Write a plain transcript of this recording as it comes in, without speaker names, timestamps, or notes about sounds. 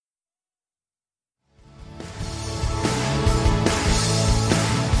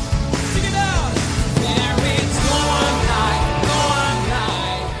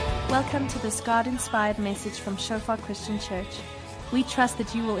to this God-inspired message from Shofar Christian Church. We trust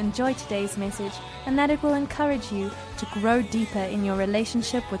that you will enjoy today's message and that it will encourage you to grow deeper in your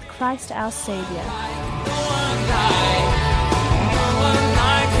relationship with Christ our Savior.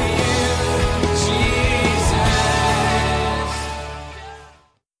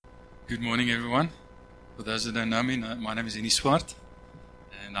 Good morning, everyone. For those that don't know me, my name is Eni Swart,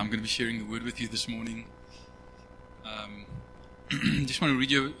 and I'm going to be sharing the word with you this morning. Just want to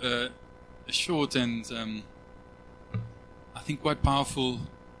read you a short and I think quite powerful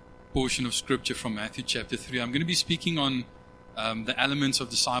portion of scripture from Matthew chapter 3. I'm going to be speaking on the elements of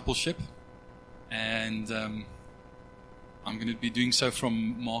discipleship, and I'm going to be doing so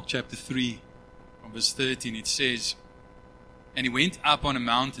from Mark chapter 3, from verse 13. It says, "And he went up on a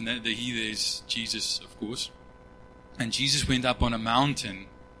mountain." The he there is Jesus, of course. "And Jesus went up on a mountain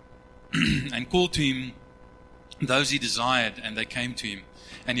and called to him those he desired, and they came to him.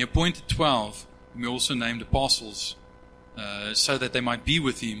 And he appointed 12, whom he also named apostles, so that they might be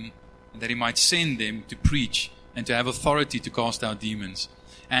with him, and that he might send them to preach and to have authority to cast out demons."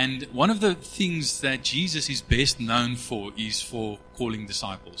 And one of the things that Jesus is best known for is for calling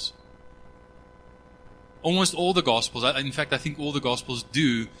disciples. Almost all the Gospels, in fact, I think all the Gospels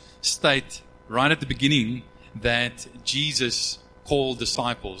do state right at the beginning that Jesus called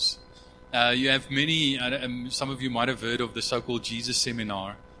disciples. You have many, some of you might have heard of the so-called Jesus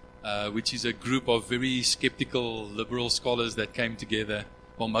Seminar, which is a group of very skeptical liberal scholars that came together.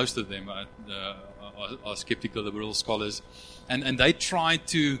 Well, most of them are skeptical liberal scholars. And they tried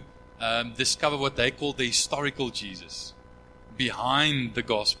to discover what they call the historical Jesus behind the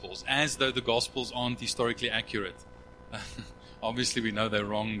Gospels, as though the Gospels aren't historically accurate. Obviously, we know they're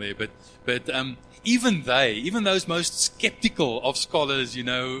wrong there, but even those most skeptical of scholars,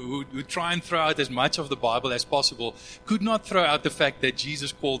 who try and throw out as much of the Bible as possible, could not throw out the fact that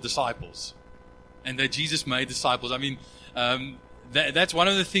Jesus called disciples and that Jesus made disciples. I mean, that's one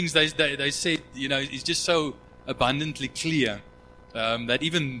of the things they said, is just so abundantly clear that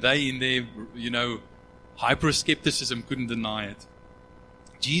even they, in their, hyper-skepticism, couldn't deny it.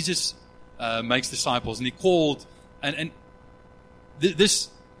 Jesus makes disciples, and he called, and this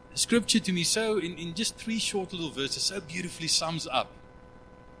scripture to me, so in just 3 short little verses, so beautifully sums up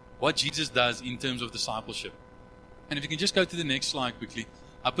what Jesus does in terms of discipleship. And if you can just go to the next slide quickly,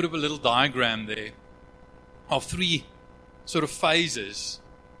 I put up a little diagram there of 3 sort of phases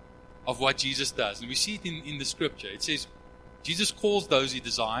of what Jesus does. And we see it in the scripture. It says, Jesus calls those he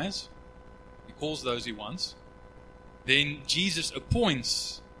desires. He calls those he wants. Then Jesus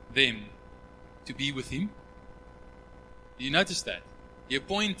appoints them to be with him. Do you notice that? He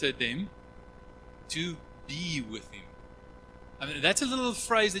appointed them to be with him. I mean, that's a little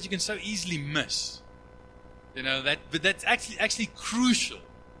phrase that you can so easily miss. But that's actually crucial.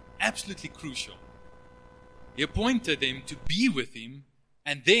 Absolutely crucial. He appointed them to be with him,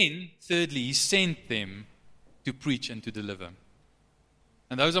 and then, thirdly, he sent them to preach and to deliver.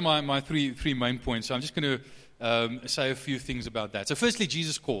 And those are my three main points. So I'm just going to say a few things about that. So firstly,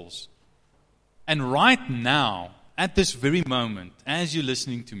 Jesus calls. And right now, at this very moment, as you're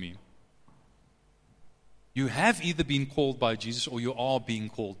listening to me, you have either been called by Jesus or you are being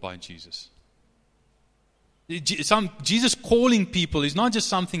called by Jesus. Jesus calling people is not just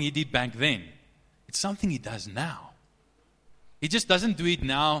something he did back then. It's something he does now. He just doesn't do it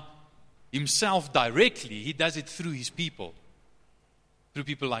now himself directly. He does it through his people. Through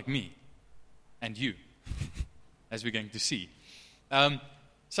people like me and you, as we're going to see.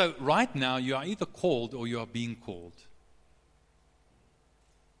 So right now, you are either called or you are being called.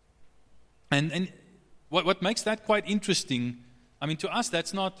 And what makes that quite interesting, I mean, to us,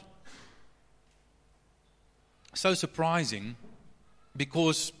 that's not so surprising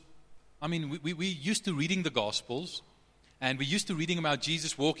because, I mean, we used to reading the Gospels, and we used to reading about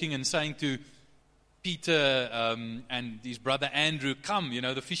Jesus walking and saying to Peter and his brother Andrew, "Come,"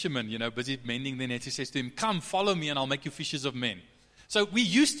 the fisherman, busy mending their nets. He says to him, "Come, follow me and I'll make you fishers of men." So we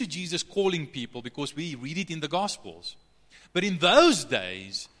used to Jesus calling people because we read it in the Gospels. But in those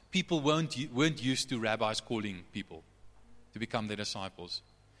days, people weren't used to rabbis calling people to become their disciples.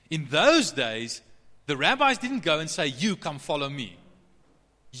 In those days, the rabbis didn't go and say, "You come follow me."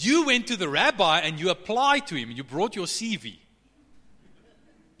 You went to the rabbi and you applied to him. You brought your CV.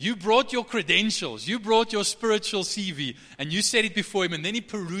 You brought your credentials. You brought your spiritual CV. And you set it before him. And then he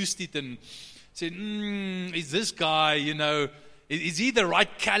perused it and said, is this guy, is he the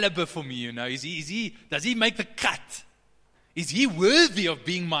right caliber for me? Does he make the cut? Is he worthy of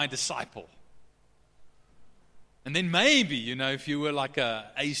being my disciple? And then maybe, if you were like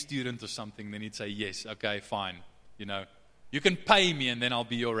a student or something, then he'd say, yes, okay, fine. You can pay me and then I'll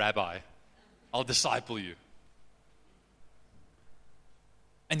be your rabbi. I'll disciple you.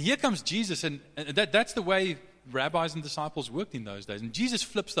 And here comes Jesus, and that's the way rabbis and disciples worked in those days. And Jesus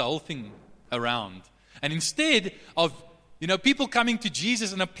flips the whole thing around. And instead of people coming to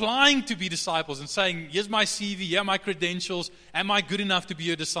Jesus and applying to be disciples and saying, here's my CV, here are my credentials, am I good enough to be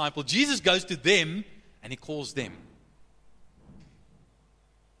your disciple? Jesus goes to them and he calls them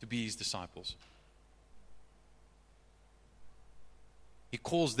to be his disciples. He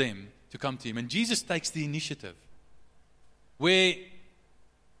calls them to come to him. And Jesus takes the initiative. Where,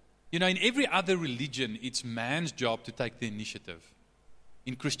 in every other religion, it's man's job to take the initiative.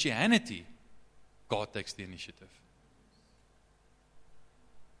 In Christianity, God takes the initiative.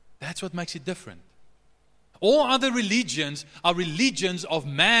 That's what makes it different. All other religions are religions of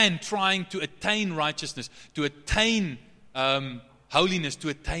man trying to attain righteousness, to attain holiness, to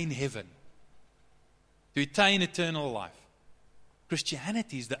attain heaven, to attain eternal life.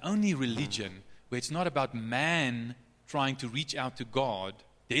 Christianity is the only religion where it's not about man trying to reach out to God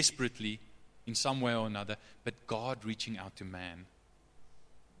desperately in some way or another, but God reaching out to man.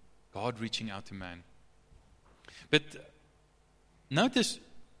 God reaching out to man. But notice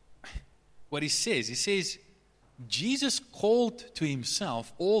what he says. He says, Jesus called to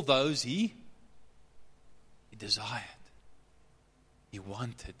himself all those he desired, he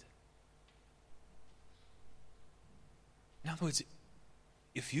wanted. In other words,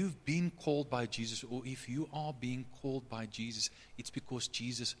 if you've been called by Jesus, or if you are being called by Jesus, it's because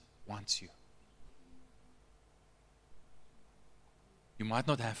Jesus wants you. You might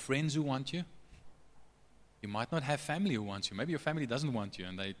not have friends who want you. You might not have family who wants you. Maybe your family doesn't want you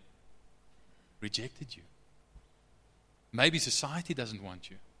and they rejected you. Maybe society doesn't want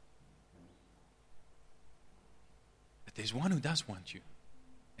you. But there's one who does want you.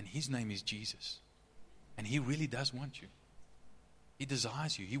 And his name is Jesus. And he really does want you. He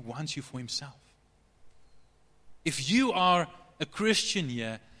desires you. He wants you for himself. If you are a Christian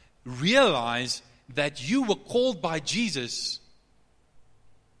here, realize that you were called by Jesus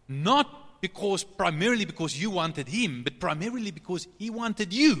not primarily because you wanted him, but primarily because he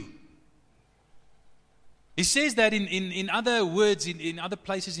wanted you. He says that in other words, in other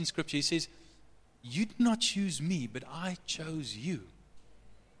places in Scripture, he says, you did not choose me, but I chose you.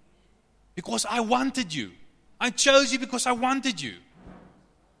 Because I wanted you. I chose you because I wanted you.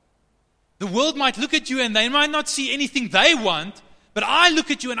 The world might look at you and they might not see anything they want, but I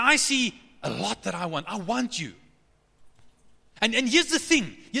look at you and I see a lot that I want. I want you. And here's the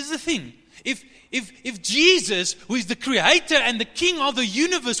thing. If Jesus, who is the creator and the king of the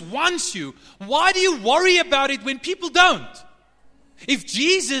universe, wants you, why do you worry about it when people don't? If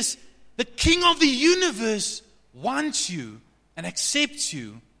Jesus, the king of the universe, wants you and accepts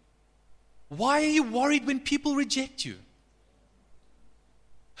you, why are you worried when people reject you?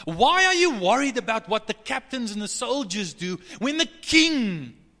 Why are you worried about what the captains and the soldiers do when the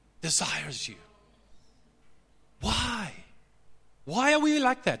king desires you? Why? Why are we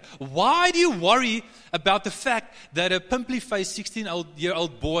like that? Why do you worry about the fact that a pimply-faced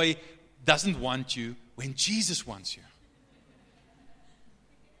 16-year-old boy doesn't want you when Jesus wants you?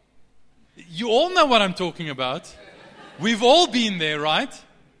 You all know what I'm talking about. We've all been there, right?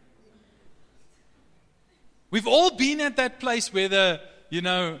 We've all been at that place where the,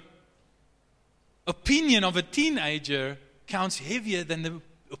 opinion of a teenager counts heavier than the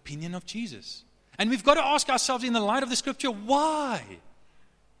opinion of Jesus. And we've got to ask ourselves in the light of the Scripture, why?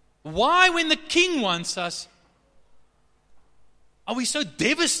 Why, when the King wants us, are we so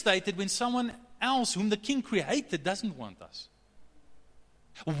devastated when someone else whom the King created doesn't want us?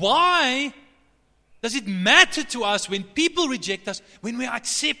 Why does it matter to us when people reject us when we are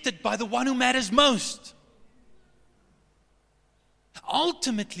accepted by the one who matters most?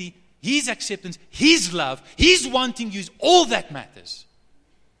 Ultimately, his acceptance, his love, his wanting you is all that matters.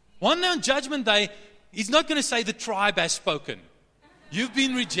 One day on Judgment Day, he's not going to say the tribe has spoken. You've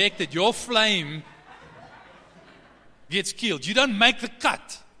been rejected. Your flame gets killed. You don't make the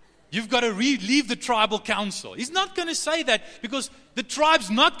cut. You've got to leave the tribal council. He's not going to say that because the tribe's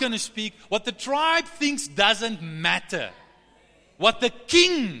not going to speak. What the tribe thinks doesn't matter. What the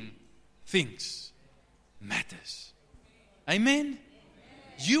king thinks matters. Amen?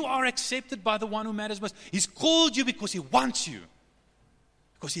 You are accepted by the one who matters most. He's called you because he wants you.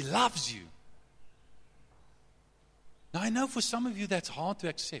 Because he loves you. Now I know for some of you that's hard to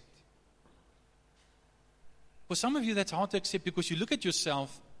accept. For some of you that's hard to accept because you look at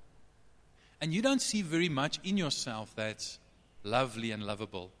yourself and you don't see very much in yourself that's lovely and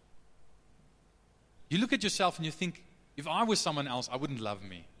lovable. You look at yourself and you think, if I was someone else, I wouldn't love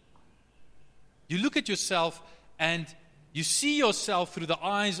me. You look at yourself and you see yourself through the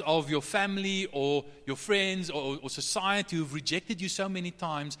eyes of your family or your friends or society who've rejected you so many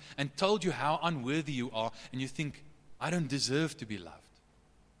times and told you how unworthy you are, and you think, I don't deserve to be loved.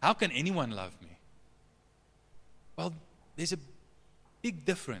 How can anyone love me? Well, there's a big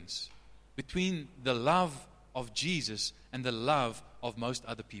difference between the love of Jesus and the love of most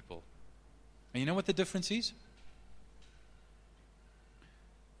other people. And you know what the difference is?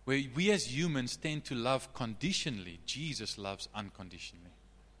 Where we as humans tend to love conditionally, Jesus loves unconditionally.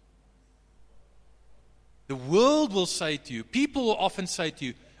 The world will say to you, people will often say to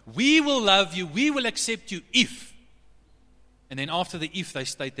you, we will love you, we will accept you if. And then after the if, they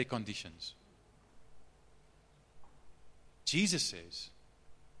state their conditions. Jesus says,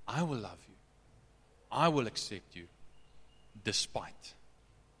 I will love you. I will accept you despite.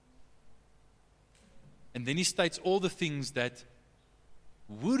 And then he states all the things that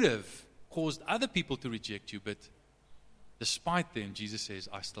would have caused other people to reject you, but despite them, Jesus says,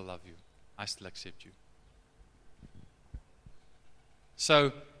 I still love you. I still accept you.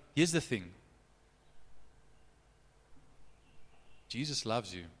 So, here's the thing. Jesus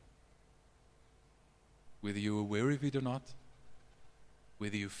loves you. Whether you're aware of it or not,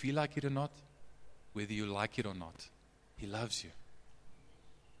 whether you feel like it or not, whether you like it or not, He loves you.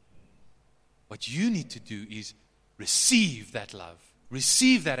 What you need to do is receive that love,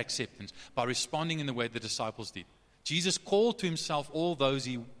 receive that acceptance by responding in the way the disciples did. Jesus called to Himself all those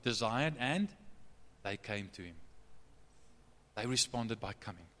He desired, and they came to Him. They responded by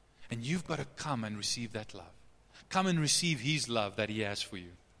coming. And you've got to come and receive that love. Come and receive His love that He has for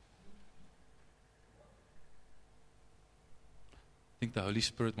you. I think the Holy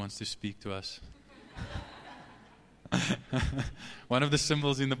Spirit wants to speak to us. One of the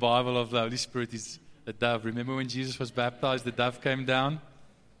symbols in the Bible of the Holy Spirit is a dove. Remember when Jesus was baptized, the dove came down?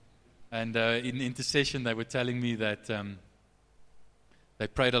 And in intercession, they were telling me that they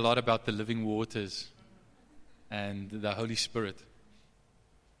prayed a lot about the living waters and the Holy Spirit.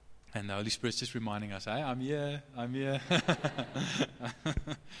 And the Holy Spirit's just reminding us, hey, I'm here.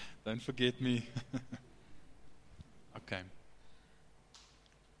 Don't forget me. Okay.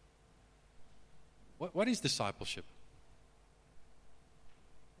 What is discipleship?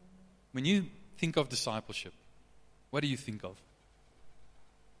 When you think of discipleship, what do you think of?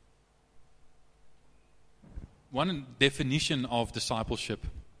 One definition of discipleship.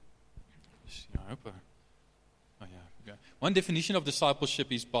 One definition of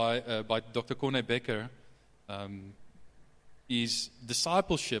discipleship is by Dr. Corne Becker. Is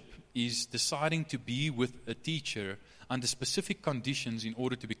discipleship is deciding to be with a teacher under specific conditions in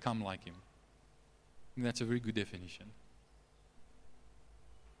order to become like him. I think that's a very good definition.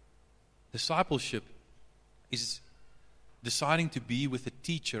 Discipleship is deciding to be with a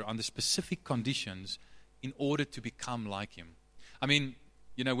teacher under specific conditions in order to become like him. I mean,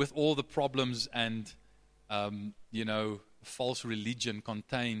 with all the problems and, false religion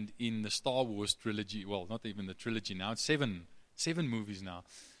contained in the Star Wars trilogy, well, not even the trilogy now, it's seven movies now.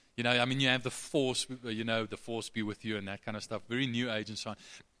 You have the Force, the Force be with you and that kind of stuff, very new age and so on.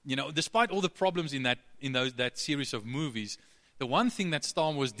 Despite all the problems in that series of movies, the one thing that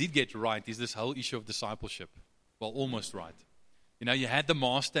Star Wars did get right is this whole issue of discipleship. Well, almost right. You had the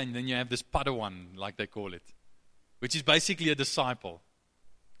master and then you have this Padawan, like they call it, which is basically a disciple.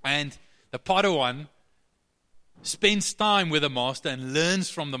 And the Padawan spends time with the master and learns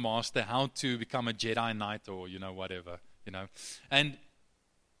from the master how to become a Jedi Knight or, whatever, And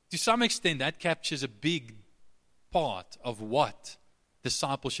to some extent, that captures a big part of what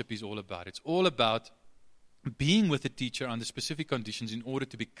discipleship is all about. It's all about being with a teacher under specific conditions in order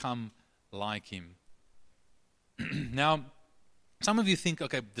to become like him. Now, some of you think,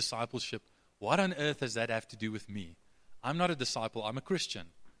 okay, discipleship, what on earth does that have to do with me? I'm not a disciple, I'm a Christian,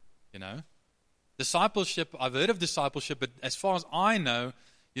 Discipleship, I've heard of discipleship, but as far as I know,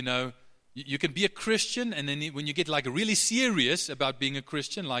 you can be a Christian, and then when you get really serious about being a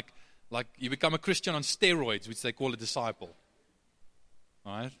Christian, like you become a Christian on steroids, which they call a disciple.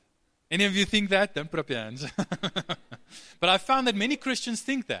 All right? Any of you think that? Don't put up your hands. But I found that many Christians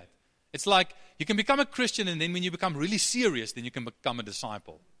think that. It's like you can become a Christian, and then when you become really serious, then you can become a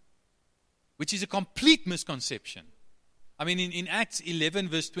disciple, which is a complete misconception. I mean, in Acts 11,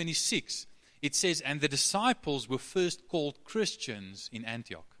 verse 26, it says, and the disciples were first called Christians in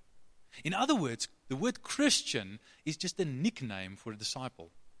Antioch. In other words, the word Christian is just a nickname for a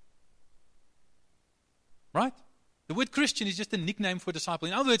disciple. Right? The word Christian is just a nickname for a disciple.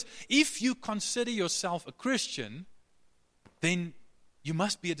 In other words, if you consider yourself a Christian, then you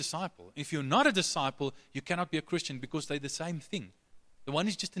must be a disciple. If you're not a disciple, you cannot be a Christian because they're the same thing. The one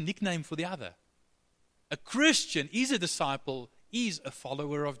is just a nickname for the other. A Christian is a disciple, is a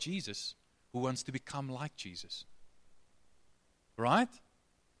follower of Jesus who wants to become like Jesus. Right?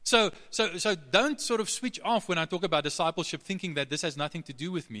 So don't sort of switch off when I talk about discipleship thinking that this has nothing to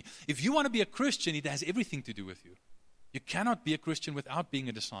do with me. If you want to be a Christian, it has everything to do with you. You cannot be a Christian without being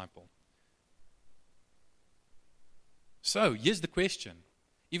a disciple. So, here's the question.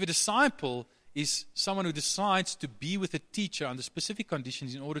 If a disciple is someone who decides to be with a teacher under specific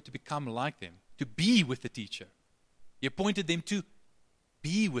conditions in order to become like them, to be with the teacher, he appointed them to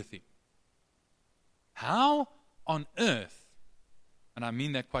be with him. How on earth, and I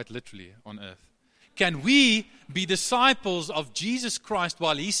mean that quite literally, on earth, can we be disciples of Jesus Christ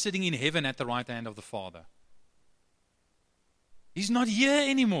while he's sitting in heaven at the right hand of the Father? He's not here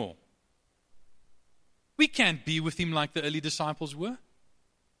anymore. We can't be with him like the early disciples were.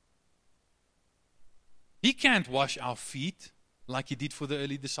 He can't wash our feet like he did for the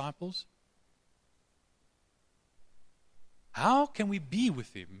early disciples. How can we be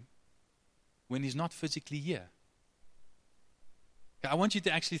with him when he's not physically here? I want you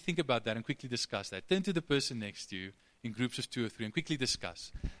to actually think about that and quickly discuss that. Turn to the person next to you in groups of 2 or 3 and quickly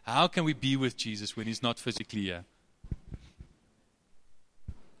discuss. How can we be with Jesus when he's not physically here?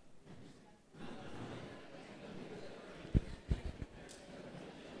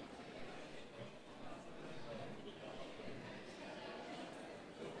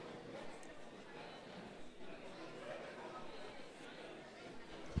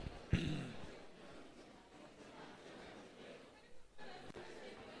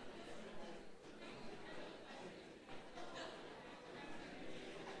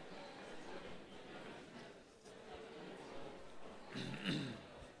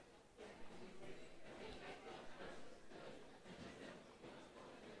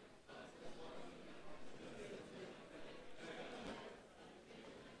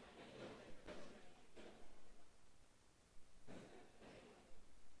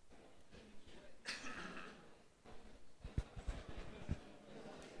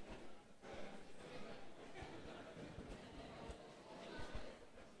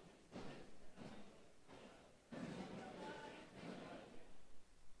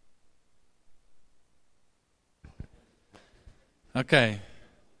 Okay.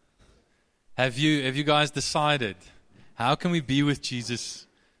 Have you guys decided how can we be with Jesus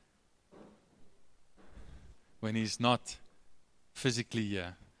when he's not physically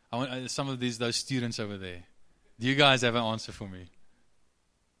here? I want some of those students over there. Do you guys have an answer for me?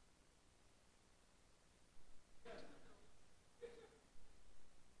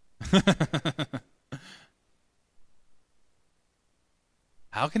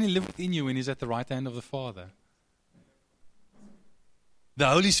 How can he live within you when he's at the right hand of the Father? The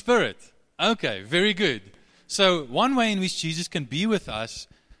Holy Spirit. Okay, very good. So one way in which Jesus can be with us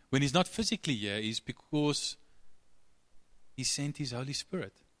when he's not physically here is because he sent his Holy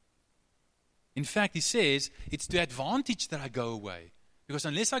Spirit. In fact, he says, it's to advantage that I go away. Because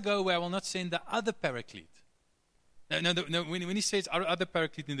unless I go away, I will not send the other paraclete. No, when he says other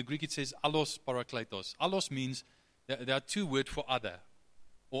paraclete in the Greek, it says allos parakletos. Allos means there are 2 words for other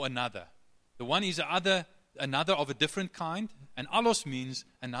or another. The one is another of a different kind, and allos means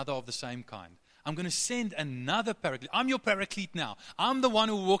another of the same kind. I'm going to send another paraclete. I'm your paraclete now. I'm the one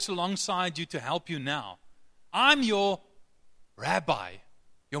who walks alongside you to help you now. I'm your rabbi,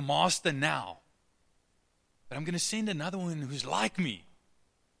 your master now. But I'm going to send another one who's like me.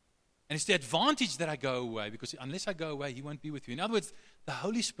 And it's the advantage that I go away, because unless I go away, he won't be with you. In other words, the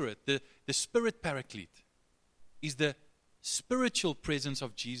Holy Spirit, the Spirit paraclete, is the spiritual presence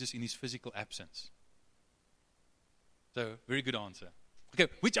of Jesus in his physical absence. So, very good answer.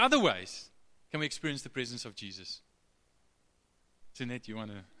 Okay, which other ways can we experience the presence of Jesus? Jeanette, you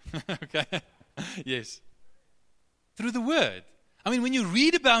want to? Okay. Yes. Through the Word. I mean, when you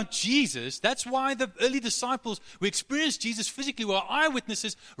read about Jesus, that's why the early disciples who experienced Jesus physically were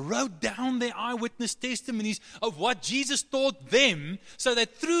eyewitnesses, wrote down their eyewitness testimonies of what Jesus taught them, so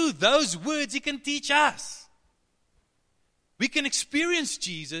that through those words he can teach us. We can experience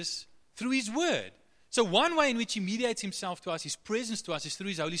Jesus through his Word. So one way in which he mediates himself to us, his presence to us, is through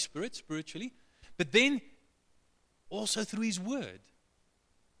his Holy Spirit, spiritually, but then also through his Word.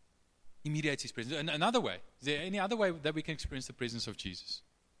 He mediates his presence. Another way, is there any other way that we can experience the presence of Jesus?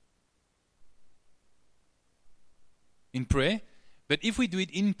 In prayer. But if we do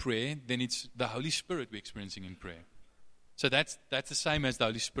it in prayer, then it's the Holy Spirit we're experiencing in prayer. So that's the same as the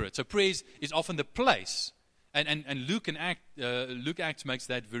Holy Spirit. So prayer is often the place. And Luke Acts makes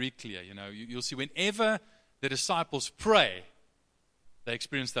that very clear. You know, you'll see whenever the disciples pray, they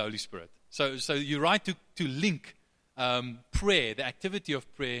experience the Holy Spirit. So you're right to link prayer, the activity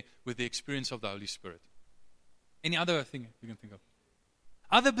of prayer, with the experience of the Holy Spirit. Any other thing you can think of?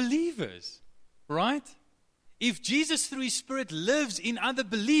 Other believers, right? If Jesus through His Spirit lives in other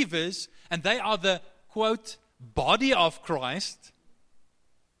believers, and they are the, quote, body of Christ.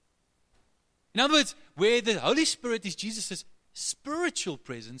 In other words, where the Holy Spirit is Jesus' spiritual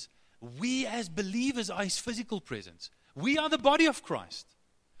presence, we as believers are His physical presence. We are the body of Christ.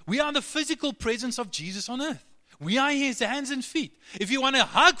 We are the physical presence of Jesus on earth. We are His hands and feet. If you want a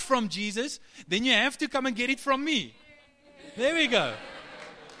hug from Jesus, then you have to come and get it from me. There we go.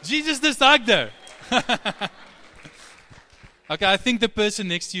 Jesus just hugged her. Okay, I think the person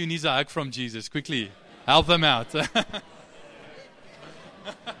next to you needs a hug from Jesus. Quickly, help them out.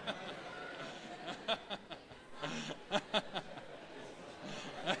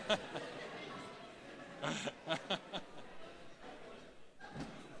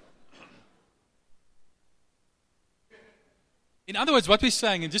 In other words, what we're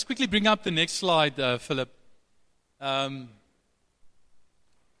saying, and just quickly bring up the next slide, Philip.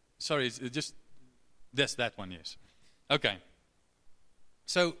 Sorry, it's just that one, yes. Okay.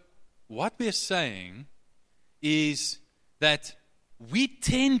 So, what we're saying is that we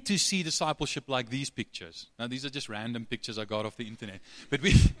tend to see discipleship like these pictures. Now, these are just random pictures I got off the internet. But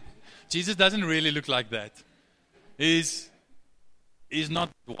Jesus doesn't really look like that. He's not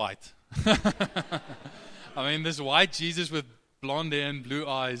white. I mean, this white Jesus with blonde hair and blue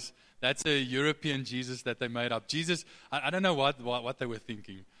eyes, that's a European Jesus that they made up. Jesus, I don't know what they were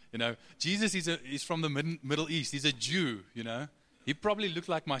thinking. You know, Jesus is from the Middle East. He's a Jew, you know. He probably looked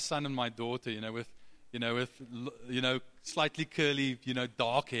like my son and my daughter, with slightly curly,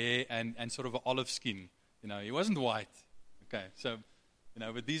 dark hair and sort of an olive skin. He wasn't white. Okay, so,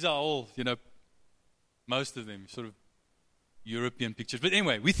 but these are all, most of them sort of European pictures. But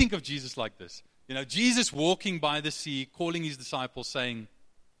anyway, we think of Jesus like this. Jesus walking by the sea, calling His disciples, saying,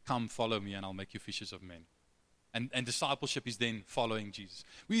 "Come, follow me, and I'll make you fishers of men." And discipleship is then following Jesus.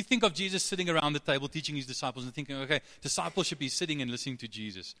 We think of Jesus sitting around the table teaching His disciples and thinking, okay, discipleship is sitting and listening to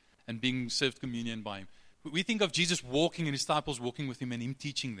Jesus and being served communion by Him. We think of Jesus walking and His disciples walking with Him and Him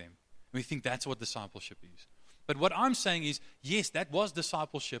teaching them. And we think that's what discipleship is. But what I'm saying is, yes, that was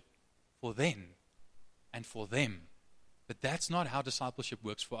discipleship for then and for them. But that's not how discipleship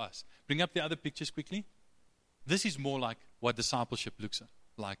works for us. Bring up the other pictures quickly. This is more like what discipleship looks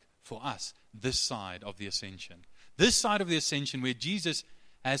like for us, this side of the ascension. This side of the ascension where Jesus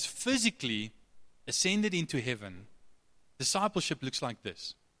has physically ascended into heaven, discipleship looks like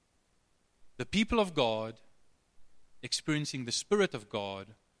this. The people of God experiencing the Spirit of God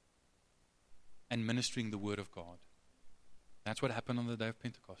and ministering the Word of God. That's what happened on the day of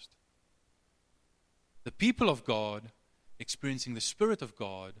Pentecost. The people of God experiencing the Spirit of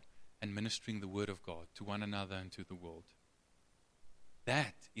God and ministering the Word of God to one another and to the world.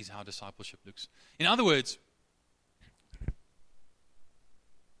 That is how discipleship looks. In other words,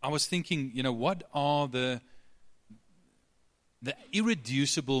 I was thinking, what are the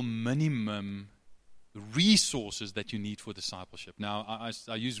irreducible minimum resources that you need for discipleship? Now,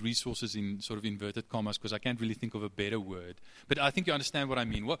 I use resources in sort of inverted commas because I can't really think of a better word. But I think you understand what I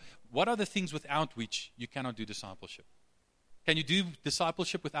mean. What are the things without which you cannot do discipleship? Can you do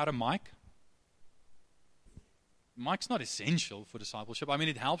discipleship without a mic? Mic's not essential for discipleship. I mean,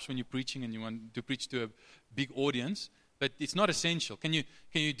 it helps when you're preaching and you want to preach to a big audience, but it's not essential. Can you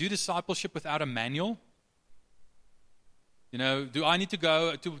do discipleship without a manual? Do I need to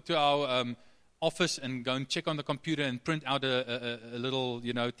go to our office and go and check on the computer and print out a little,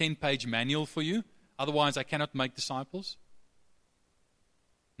 10-page manual for you? Otherwise, I cannot make disciples?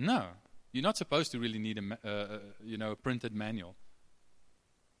 No. You're not supposed to really need a printed manual.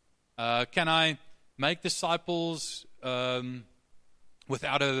 Can I make disciples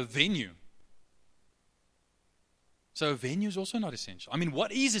without a venue? So a venue is also not essential. I mean,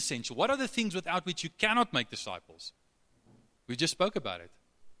 what is essential? What are the things without which you cannot make disciples? We just spoke about it.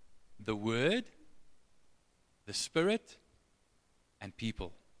 The Word, the Spirit, and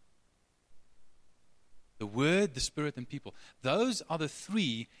people. The Word, the Spirit, and people. Those are the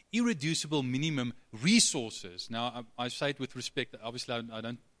three irreducible minimum resources. Now, I say it with respect. Obviously, I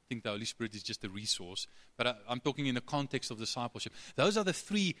don't think the Holy Spirit is just a resource, but I'm talking in the context of discipleship. Those are the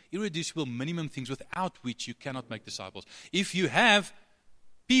three irreducible minimum things without which you cannot make disciples. If you have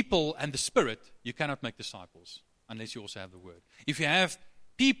people and the Spirit, you cannot make disciples unless you also have the Word. If you have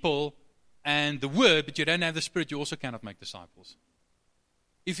people and the Word, but you don't have the Spirit, you also cannot make disciples.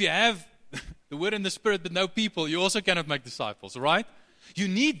 If you have the Word and the Spirit, but no people, you also cannot make disciples, right? You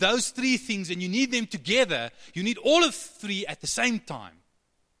need those three things, and you need them together. You need all of three at the same time.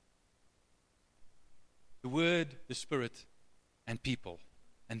 The Word, the Spirit, and people.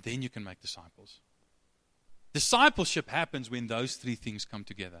 And then you can make disciples. Discipleship happens when those three things come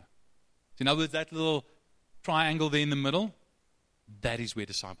together. In other words, that little triangle there in the middle, that is where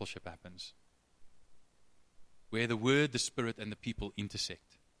discipleship happens. Where the Word, the Spirit, and the people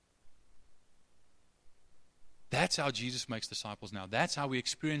intersect. That's how Jesus makes disciples now. That's how we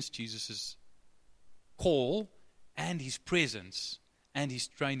experience Jesus' call and His presence and His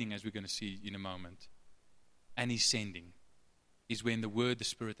training, as we're going to see in a moment, and His sending, is when the Word, the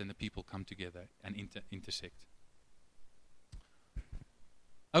Spirit, and the people come together and intersect.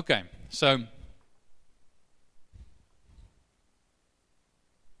 Okay, so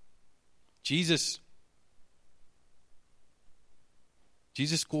Jesus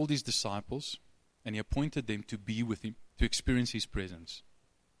called His disciples and He appointed them to be with Him, to experience His presence.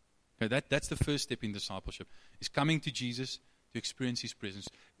 Okay, that's the first step in discipleship, is coming to Jesus to experience His presence.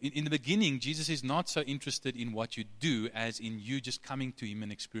 In the beginning, Jesus is not so interested in what you do as in you just coming to Him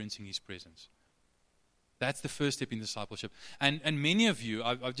and experiencing His presence. That's the first step in discipleship. And many of you,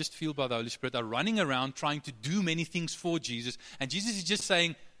 I just feel by the Holy Spirit, are running around trying to do many things for Jesus. And Jesus is just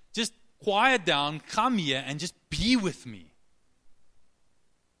saying, just quiet down, come here and just be with me.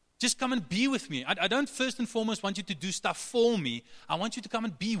 Just come and be with me. I don't first and foremost want you to do stuff for me. I want you to come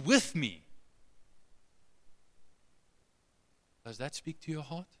and be with me. Does that speak to your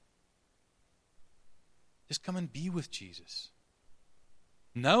heart? Just come and be with Jesus.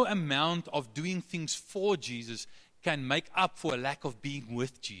 No amount of doing things for Jesus can make up for a lack of being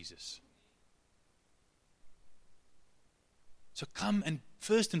with Jesus. So come and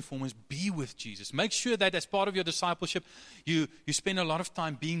first and foremost be with Jesus. Make sure that as part of your discipleship, you spend a lot of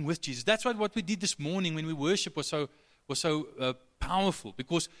time being with Jesus. That's what we did this morning when we worship was so powerful,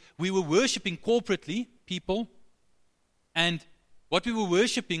 because we were worshiping corporately, people, and what we were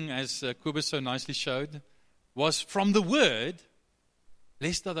worshiping, as Kobus so nicely showed, was from the Word.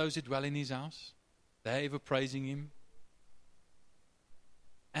 Blessed are those who dwell in His house. They're ever praising Him.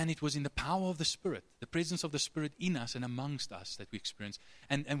 And it was in the power of the Spirit, the presence of the Spirit in us and amongst us that we experienced.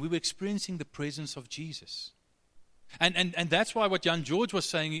 And we were experiencing the presence of Jesus. And that's why what Jan George was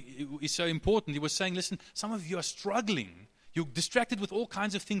saying is so important. He was saying, listen, some of you are struggling. You're distracted with all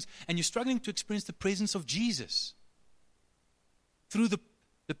kinds of things, and you're struggling to experience the presence of Jesus through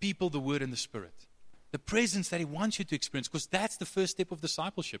the people, the Word, and the Spirit. The presence that He wants you to experience, because that's the first step of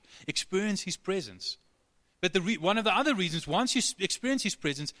discipleship. Experience His presence. But one of the other reasons, once you experience His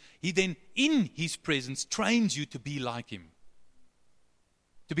presence, He then, in His presence, trains you to be like Him.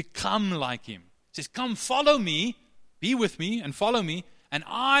 To become like Him. He says, come follow me, be with me, and follow me, and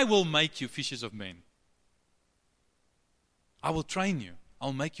I will make you fishers of men. I will train you.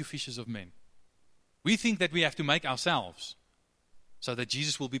 I'll make you fishers of men. We think that we have to make ourselves so that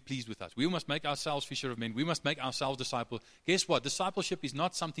Jesus will be pleased with us. We must make ourselves fisher of men. We must make ourselves disciples. Guess what? Discipleship is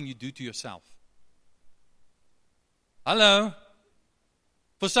not something you do to yourself. Hello?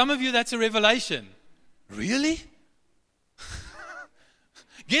 For some of you, that's a revelation. Really?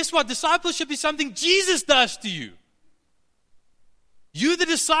 Guess what? Discipleship is something Jesus does to you. You're the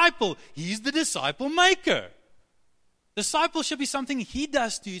disciple. He's the disciple maker. Discipleship is something He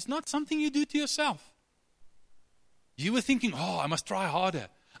does to you. It's not something you do to yourself. You were thinking, I must try harder.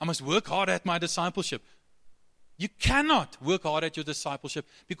 I must work harder at my discipleship. You cannot work hard at your discipleship,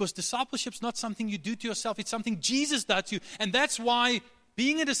 because discipleship is not something you do to yourself. It's something Jesus does to you. And that's why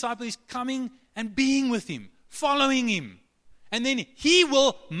being a disciple is coming and being with Him, following Him. And then He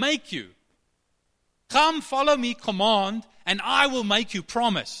will make you. Come, follow me, command, and I will make you,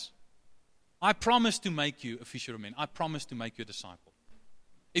 promise. I promise to make you a fisher of men. I promise to make you a disciple.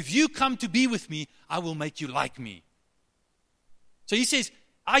 If you come to be with me, I will make you like me. So He says,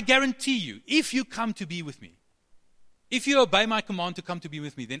 I guarantee you, if you come to be with me, if you obey my command to come to be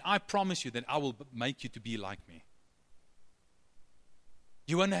with me, then I promise you that I will make you to be like me.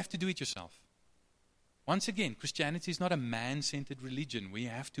 You won't have to do it yourself. Once again, Christianity is not a man-centered religion. We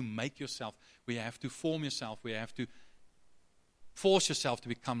have to make yourself. We have to form yourself. We have to force yourself to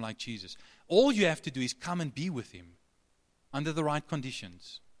become like Jesus. All you have to do is come and be with Him under the right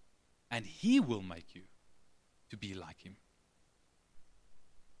conditions, and He will make you to be like Him.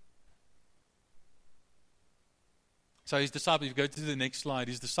 So His disciples, if you go to the next slide,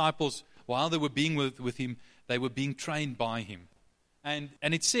 His disciples, while they were being with Him, they were being trained by Him. And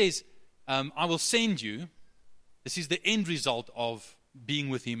it says, I will send you, this is the end result of being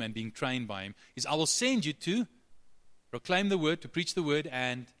with Him and being trained by Him, is I will send you to proclaim the Word, to preach the Word,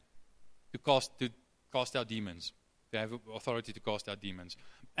 and to cast out demons. To have authority to cast out demons.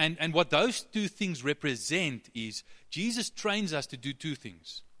 And what those two things represent is Jesus trains us to do two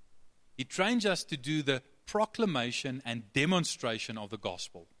things. He trains us to do the proclamation and demonstration of the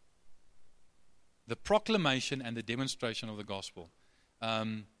gospel. the proclamation and the demonstration of the gospel. I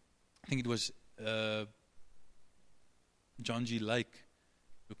think it was John G. Lake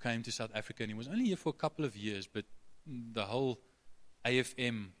who came to South Africa, and he was only here for a couple of years, but the whole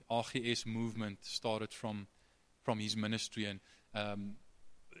AFM, AGS movement started from his ministry, and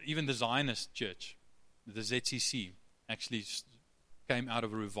even the Zionist church, the ZCC, actually came out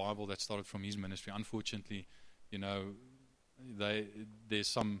of a revival that started from his ministry. Unfortunately, there's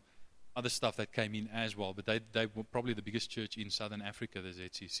some other stuff that came in as well, but they were probably the biggest church in Southern Africa, the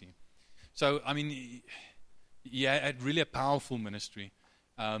ZCC. So, I mean, he had really a powerful ministry.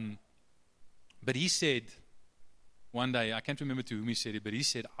 But he said, one day, I can't remember to whom he said it, but he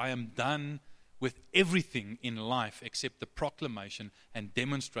said, I am done with everything in life except the proclamation and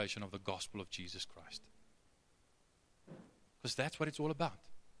demonstration of the gospel of Jesus Christ. Because that's what it's all about.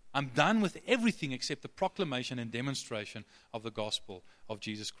 I'm done with everything except the proclamation and demonstration of the gospel of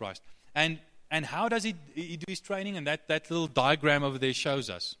Jesus Christ. And how does he do his training? And that little diagram over there shows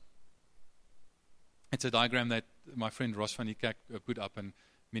us. It's a diagram that my friend Ross van Niekerk put up, and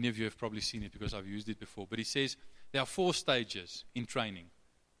many of you have probably seen it because I've used it before. But he says there are 4 stages in training.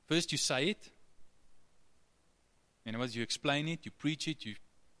 First, you say it. In other words, you explain it, you preach it,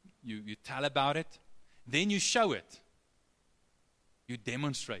 you tell about it. Then you show it. You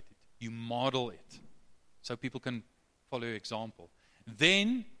demonstrate it. You model it. So people can follow your example.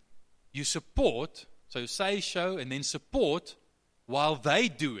 Then you support. So say, show, and then support while they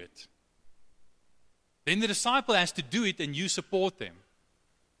do it. Then the disciple has to do it and you support them.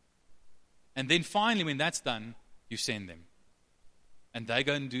 And then finally, when that's done, you send them. And they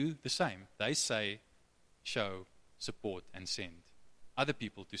go and do the same. They say, show, support, and send. Other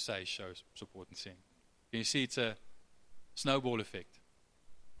people to say, show, support, and send. Can you see it's a snowball effect?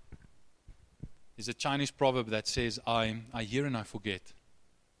 There's a Chinese proverb that says, I hear and I forget.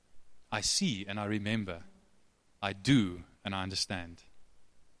 I see and I remember. I do and I understand.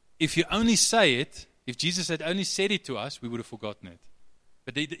 If you only say it, if Jesus had only said it to us, we would have forgotten it.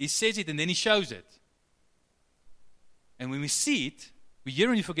 But he says it and then he shows it. And when we see it, we hear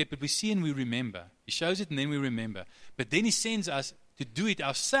and we forget, but we see and we remember. He shows it and then we remember. But then he sends us to do it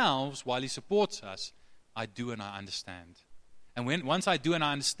ourselves while he supports us. I do and I understand. And once I do and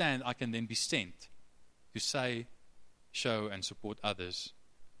I understand, I can then be sent to say, show, and support others,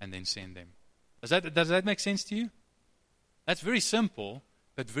 and then send them. Does that make sense to you? That's very simple,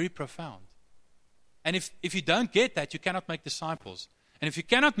 but very profound. And if you don't get that, you cannot make disciples. And if you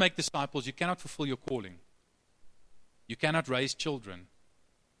cannot make disciples, you cannot fulfill your calling. You cannot raise children.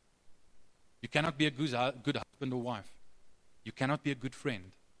 You cannot be a good husband or wife. You cannot be a good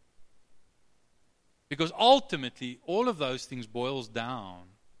friend. Because ultimately, all of those things boils down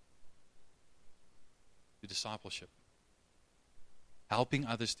to discipleship. Helping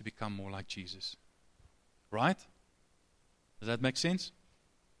others to become more like Jesus. Right? Does that make sense?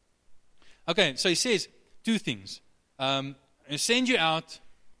 Okay, so he says 2 things. I send you out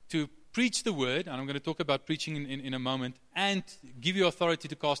to preach the word, and I'm going to talk about preaching in a moment, and give you authority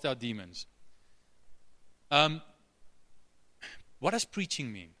to cast out demons. What does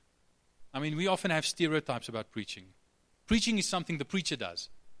preaching mean? I mean, we often have stereotypes about preaching. Preaching is something the preacher does.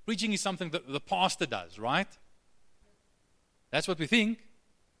 Preaching is something that the pastor does, right? That's what we think.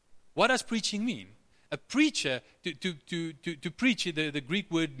 What does preaching mean? A preacher, to preach, the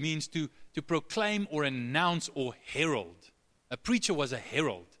Greek word means to proclaim or announce or herald. A preacher was a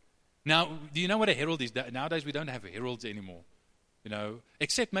herald. Now, do you know what a herald is? Nowadays we don't have heralds anymore,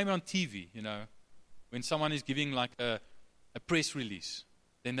 except maybe on TV, when someone is giving like a press release,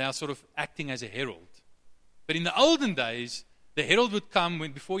 then they are sort of acting as a herald. But in the olden days, the herald would come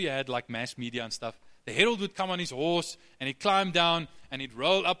before you had like mass media and stuff. The herald would come on his horse, and he'd climb down, and he'd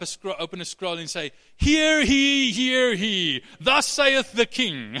roll up open a scroll and say, hear he, thus saith the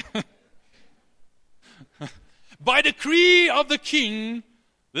king. By decree of the king,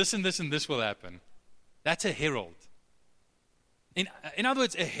 this and this and this will happen. That's a herald. In other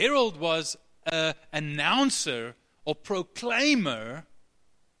words, a herald was an announcer or proclaimer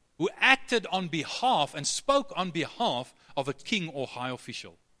who acted on behalf and spoke on behalf of a king or high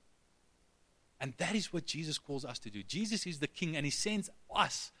official. And that is what Jesus calls us to do. Jesus is the king, and he sends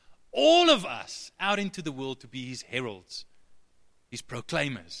us, all of us, out into the world to be his heralds, his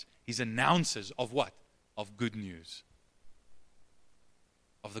proclaimers, his announcers of what? Of good news.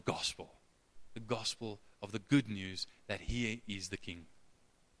 Of the gospel. The gospel of the good news that he is the king.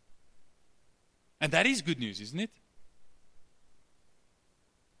 And that is good news, isn't it?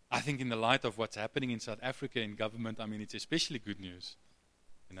 I think in the light of what's happening in South Africa in government, I mean, it's especially good news.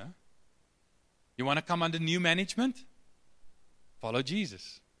 You want to come under new management? Follow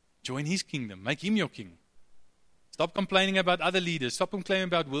Jesus. Join His kingdom. Make Him your king. Stop complaining about other leaders. Stop complaining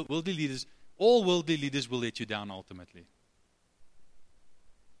about worldly leaders. All worldly leaders will let you down ultimately.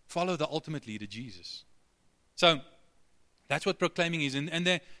 Follow the ultimate leader, Jesus. So, that's what proclaiming is. And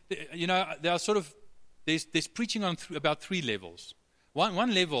there are sort of, there's preaching on about three levels.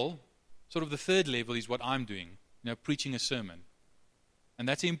 One level, sort of the third level, is what I'm doing, preaching a sermon. And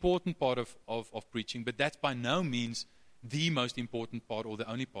that's an important part of preaching, but that's by no means the most important part or the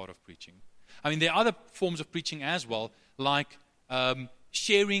only part of preaching. I mean, there are other forms of preaching as well, like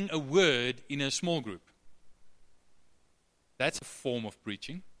sharing a word in a small group. That's a form of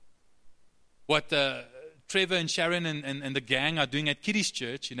preaching. What Trevor and Sharon and the gang are doing at Kiddies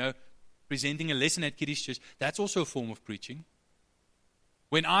Church, presenting a lesson at Kiddies Church, that's also a form of preaching.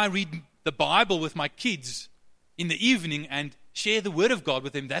 When I read the Bible with my kids in the evening and share the Word of God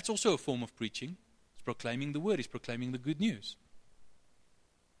with them, that's also a form of preaching. It's proclaiming the Word, it's proclaiming the good news.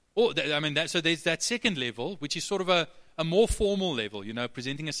 So there's that second level, which is sort of a more formal level,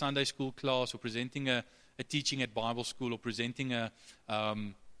 presenting a Sunday school class or presenting a teaching at Bible school or presenting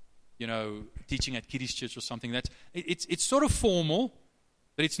teaching at Kiddies Church or something. It's sort of formal,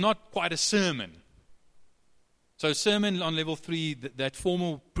 but it's not quite a sermon. So sermon on level 3, that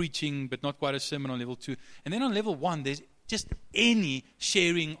formal preaching, but not quite a sermon on level 2. And then on level 1, there's just any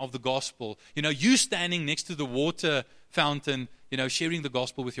sharing of the gospel. You standing next to the water fountain, sharing the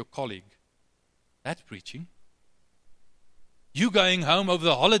gospel with your colleague. That's preaching. You going home over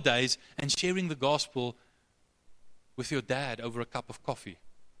the holidays and sharing the gospel with your dad over a cup of coffee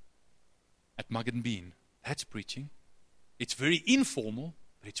at Mug and Bean. That's preaching. It's very informal,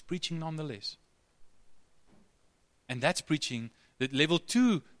 but it's preaching nonetheless. And that's preaching that level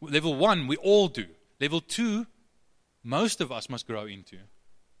 1, we all do. Level 2, most of us must grow into.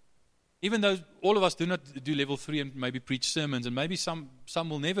 Even though all of us do not do level 3 and maybe preach sermons, and maybe some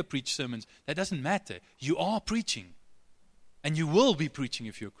will never preach sermons, that doesn't matter. You are preaching. And you will be preaching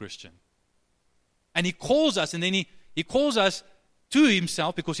if you're a Christian. And He calls us, and then He calls us to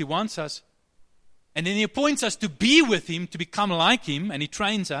Himself because He wants us. And then He appoints us to be with Him, to become like Him, and He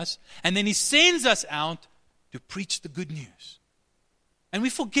trains us. And then He sends us out to preach the good news. And we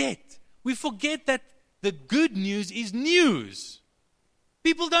forget that the good news is news.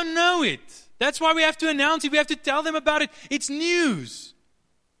 People don't know it. That's why we have to announce it. We have to tell them about it. It's news.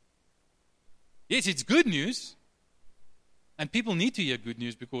 Yes, it's good news. And people need to hear good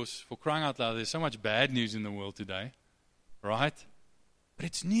news because, for crying out loud, there's so much bad news in the world today. Right? But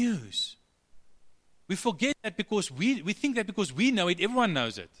it's news. We forget that because we think that because we know it, everyone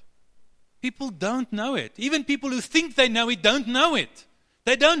knows it. People don't know it. Even people who think they know it don't know it.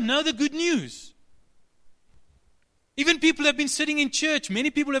 They don't know the good news. Even people who have been sitting in church, many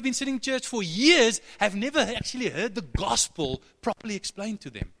people have been sitting in church for years, have never actually heard the gospel properly explained to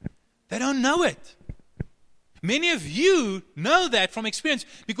them. They don't know it. Many of you know that from experience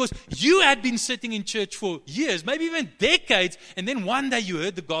because you had been sitting in church for years, maybe even decades, and then one day you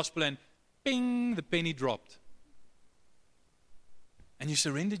heard the gospel and ping, the penny dropped. And you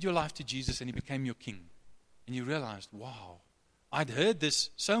surrendered your life to Jesus and He became your king. And you realized, wow, I'd heard this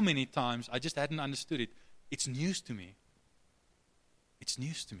so many times, I just hadn't understood it. It's news to me. It's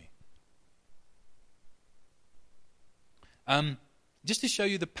news to me. Just to show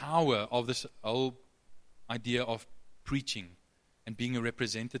you the power of this whole idea of preaching and being a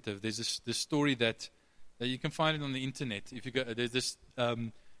representative, there's this story that you can find it on the internet. If you go, there's this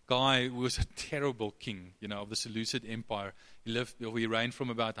guy who was a terrible king, of the Seleucid Empire. He reigned from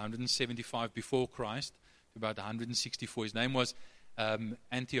about 175 before Christ to about 164. His name was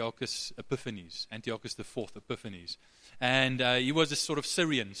Antiochus Epiphanes, Antiochus IV Epiphanes. And he was a sort of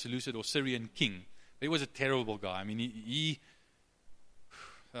Seleucid or Syrian king. But he was a terrible guy. I mean, he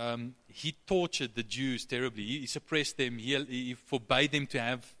tortured the Jews terribly. He suppressed them. He forbade them to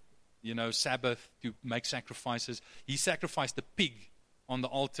have, Sabbath, to make sacrifices. He sacrificed a pig on the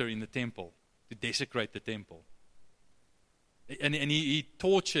altar in the temple to desecrate the temple. And he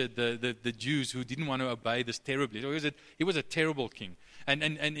tortured the Jews who didn't want to obey this terribly. So he was a terrible king.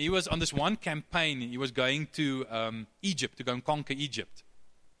 And he was on this one campaign, he was going to Egypt, to go and conquer Egypt.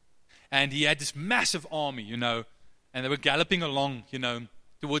 And he had this massive army, and they were galloping along,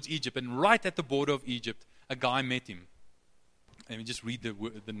 towards Egypt. And right at the border of Egypt, a guy met him. Let me just read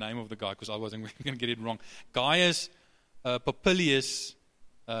the name of the guy, because I wasn't going to get it wrong. Gaius Popilius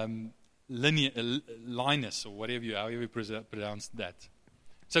Linus, or however you pronounce that.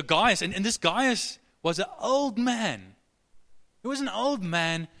 So Gaius, and this Gaius was an old man. He was an old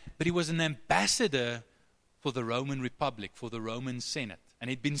man, but he was an ambassador for the Roman Republic, for the Roman Senate. And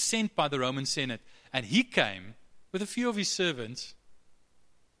he'd been sent by the Roman Senate. And he came with a few of his servants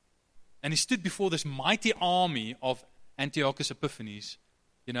And he stood before this mighty army of Antiochus Epiphanes,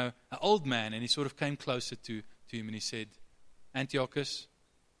 an old man, and he sort of came closer to him and he said, Antiochus,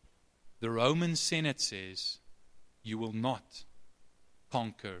 the Roman Senate says you will not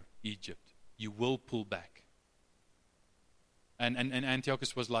conquer Egypt. You will pull back. And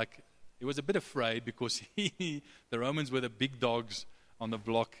Antiochus was he was a bit afraid because the Romans were the big dogs on the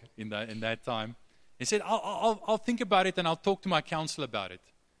block in that time. He said, I'll think about it and I'll talk to my council about it.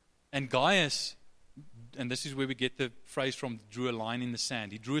 And Gaius, and this is where we get the phrase from, drew a line in the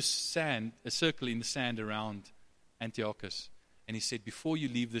sand. He drew a circle in the sand around Antiochus. And he said, before you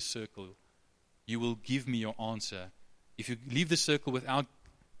leave this circle, you will give me your answer. If you leave the circle without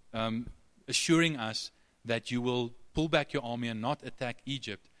assuring us that you will pull back your army and not attack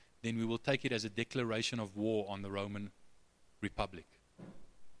Egypt, then we will take it as a declaration of war on the Roman Republic.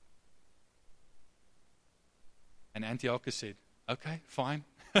 And Antiochus said, okay, fine,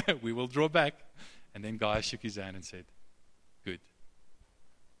 we will draw back. And then Gaius shook his hand and said, good.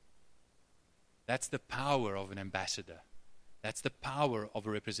 That's the power of an ambassador. That's the power of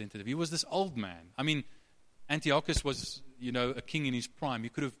a representative. He was this old man. I mean, Antiochus was, a king in his prime. He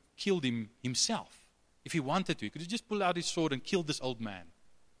could have killed him himself if he wanted to. He could have just pulled out his sword and killed this old man.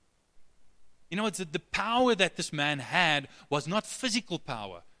 It's the power that this man had was not physical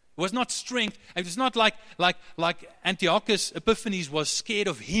power. It was not strength. It was not like Antiochus Epiphanes was scared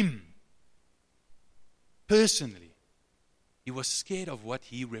of him personally. He was scared of what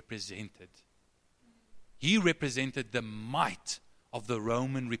he represented. He represented the might of the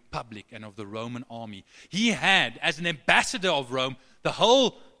Roman Republic and of the Roman army. He had, as an ambassador of Rome, the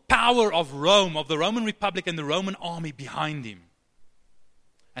whole power of Rome, of the Roman Republic and the Roman army behind him.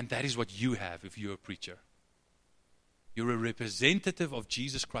 And that is what you have if you're a preacher. You're a representative of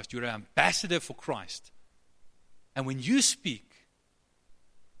Jesus Christ. You're an ambassador for Christ. And when you speak,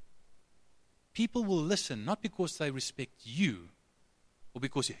 people will listen, not because they respect you, or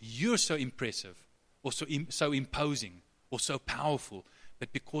because you're so impressive, or so imposing, or so powerful,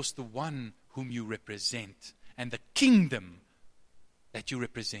 but because the one whom you represent and the kingdom that you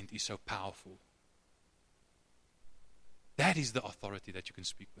represent is so powerful. That is the authority that you can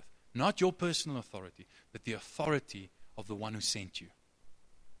speak with. Not your personal authority, but the authority of the one who sent you.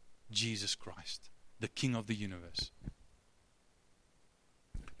 Jesus Christ, the King of the universe.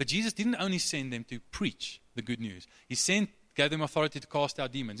 But Jesus didn't only send them to preach the good news. He gave them authority to cast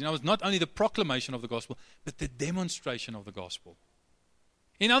out demons. It was not only the proclamation of the gospel, but the demonstration of the gospel.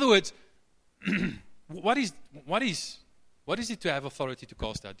 In other words, what is it to have authority to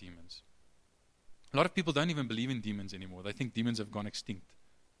cast out demons? A lot of people don't even believe in demons anymore. They think demons have gone extinct.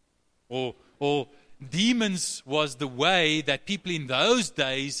 Or demons was the way that people in those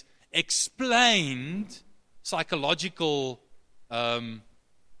days explained psychological,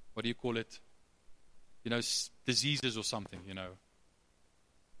 what do you call it? Diseases or something,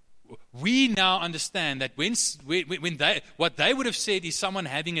 We now understand that when what they would have said is someone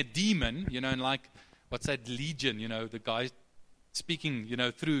having a demon, and like, what's that, Legion, the guy speaking,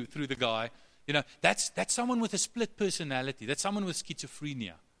 through the guy, that's someone with a split personality. That's someone with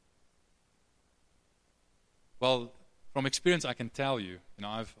schizophrenia. Well, from experience, I can tell you,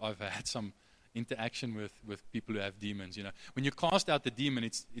 I've had some interaction with people who have demons. When you cast out the demon,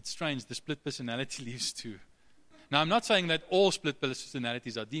 it's strange. The split personality leaves too. Now, I'm not saying that all split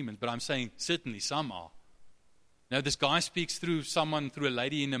personalities are demons, but I'm saying certainly some are. Now, this guy speaks through a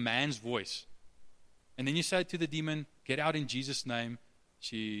lady in a man's voice. And then you say to the demon, get out in Jesus' name.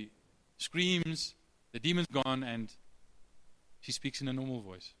 She screams, the demon's gone, and she speaks in a normal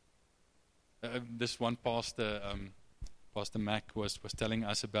voice. This one pastor, Pastor Mac, was telling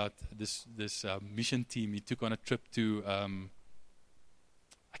us about this mission team. He took on a trip to,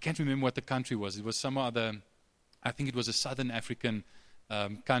 I can't remember what the country was. It was some other, I think it was a southern African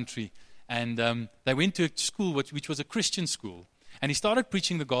country. And they went to a school which was a Christian school. And he started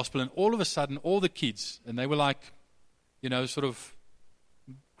preaching the gospel, and all of a sudden, all the kids, and they were like, sort of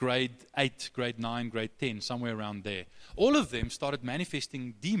grade 8, grade 9, grade 10, somewhere around there. All of them started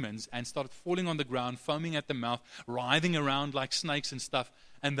manifesting demons and started falling on the ground, foaming at the mouth, writhing around like snakes and stuff.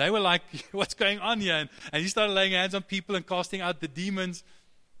 And they were like, what's going on here? And he started laying hands on people and casting out the demons.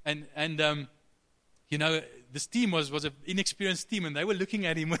 And this team was an inexperienced team, and they were looking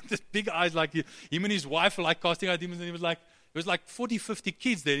at him with his big eyes, like him and his wife were like casting out demons, and it was like 40, 50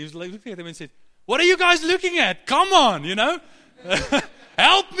 kids there. He was like looking at them and said, what are you guys looking at? Come on,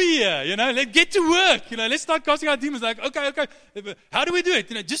 help me here, let's get to work, let's start casting out demons. Like, okay, how do we do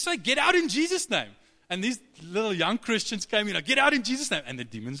it? Just say, get out in Jesus' name. And these little young Christians came, get out in Jesus' name. And the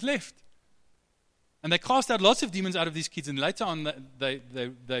demons left. And they cast out lots of demons out of these kids. And later on,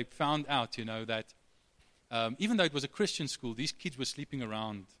 they found out, that even though it was a Christian school, these kids were sleeping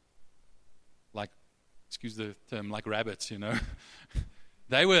around like, excuse the term, like rabbits,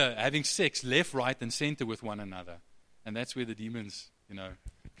 They were having sex left, right, and center with one another. And that's where the demons,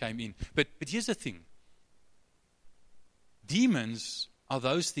 came in. But here's the thing. Demons are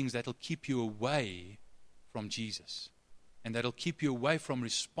those things that will keep you away from Jesus. And that will keep you away from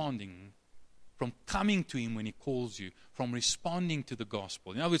responding, from coming to Him when He calls you, from responding to the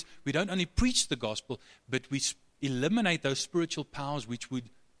gospel. In other words, we don't only preach the gospel, but we eliminate those spiritual powers which would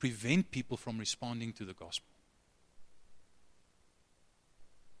prevent people from responding to the gospel.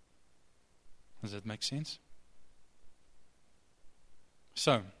 Does that make sense?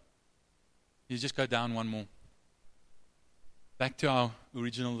 So, you just go down one more. Back to our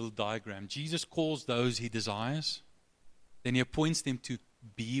original little diagram. Jesus calls those He desires. Then He appoints them to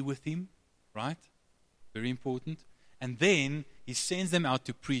be with Him, right? Very important. And then He sends them out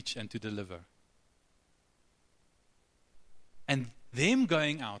to preach and to deliver. And them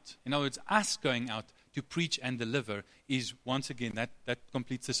going out, in other words, us going out to preach and deliver is, once again, that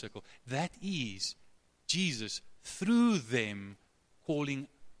completes the circle. That is Jesus, through them, calling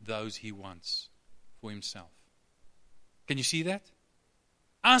those He wants for Himself. Can you see that?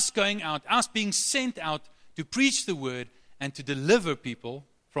 Us going out, us being sent out to preach the word and to deliver people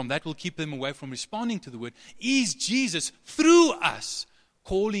from that will keep them away from responding to the word, is Jesus, through us,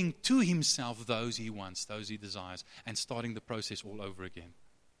 calling to Himself those He wants, those He desires, and starting the process all over again.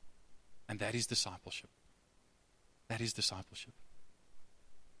 And that is discipleship. That is discipleship.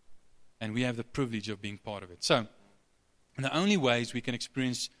 And we have the privilege of being part of it. So, the only ways we can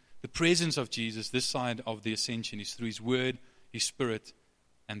experience the presence of Jesus this side of the ascension is through His Word, His Spirit,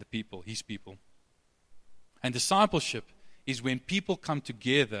 and the people, His people. And discipleship is when people come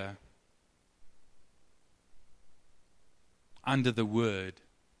together under the Word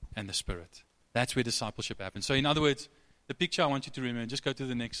and the Spirit. That's where discipleship happens. So in other words, the picture I want you to remember, just go to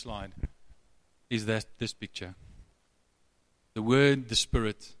the next slide, is this picture. The Word, the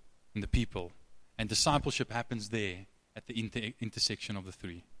Spirit, and the people. And discipleship happens there at the intersection of the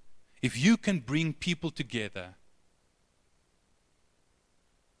three. If you can bring people together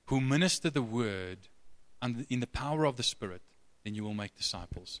who minister the Word in the power of the Spirit, then you will make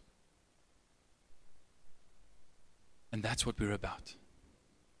disciples. And that's what we're about.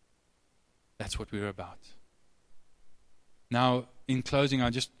 That's what we're about. Now, in closing, I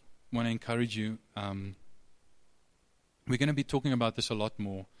just want to encourage you. We're going to be talking about this a lot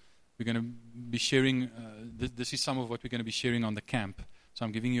more. We're going to be sharing, this is some of what we're going to be sharing on the camp. So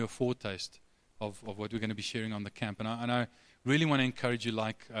I'm giving you a foretaste of what we're going to be sharing on the camp. And I really want to encourage you,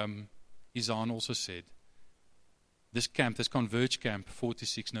 like Izan also said, this camp, this Converge camp, 4 to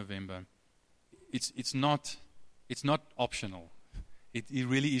 6 November, it's not optional. It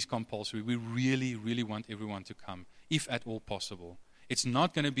really is compulsory. We really, really want everyone to come, if at all possible. It's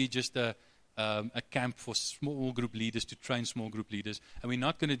not going to be just a camp for small group leaders to train small group leaders. And we're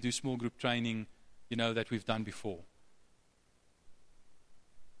not going to do small group training, that we've done before.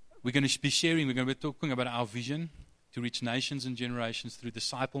 We're going to be sharing, we're going to be talking about our vision to reach nations and generations through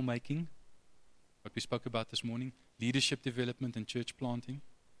disciple making, what we spoke about this morning, leadership development and church planting.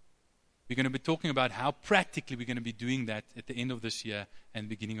 We're going to be talking about how practically we're going to be doing that at the end of this year and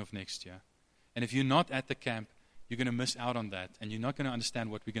beginning of next year. And if you're not at the camp, you're going to miss out on that, and you're not going to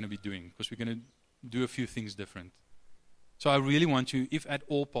understand what we're going to be doing, because we're going to do a few things different. So I really want you, if at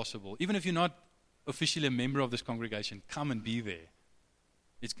all possible, even if you're not officially a member of this congregation, come and be there.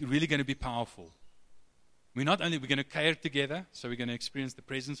 It's really going to be powerful. We're going to care together, so we're going to experience the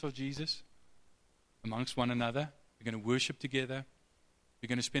presence of Jesus amongst one another. We're going to worship together. We're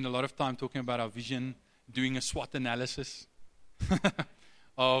going to spend a lot of time talking about our vision, doing a SWOT analysis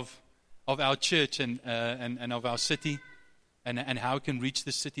of our church and of our city, and how we can reach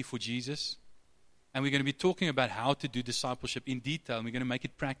the city for Jesus. And we're going to be talking about how to do discipleship in detail, and we're going to make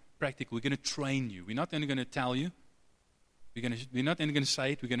it practical. We're going to train you. We're not only going to tell you. We're not only going to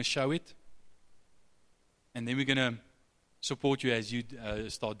say it, we're going to show it. And then we're going to support you as you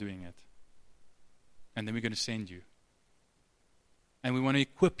start doing it. And then we're going to send you. And we want to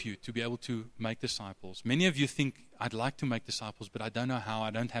equip you to be able to make disciples. Many of you think, I'd like to make disciples, but I don't know how.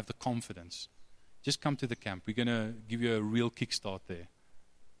 I don't have the confidence. Just come to the camp. We're going to give you a real kickstart there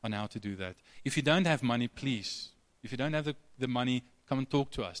on how to do that. If you don't have money, please. If you don't have the money, come and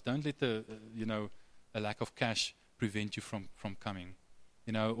talk to us. Don't let a lack of cash prevent you from coming.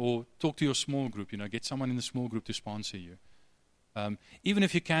 Or talk to your small group. Get someone in the small group to sponsor you. Even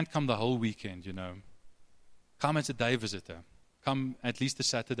if you can't come the whole weekend, come as a day visitor. come at least the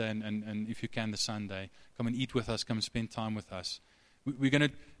Saturday and if you can the Sunday. Come and eat with us. Come and spend time with us. We're going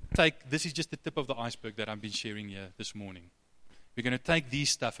to take, this is just the tip of the iceberg that I've been sharing here this morning. We're going to take these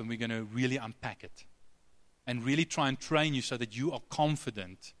stuff and we're going to really unpack it and really try and train you so that you are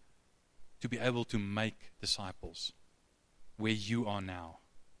confident to be able to make disciples where you are now.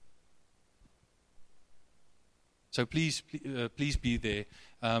 So please be there.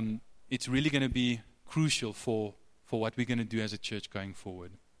 It's really going to be crucial for what we're going to do as a church going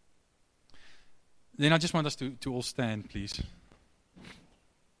forward. Then I just want us to all stand, please.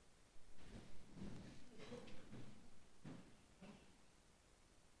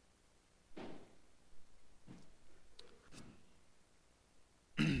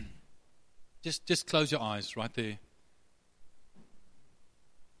 Just close your eyes right there.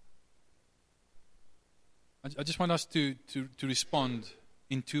 I just want us to respond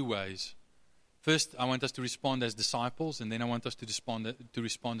in two ways. First, I want us to respond as disciples, and then I want us to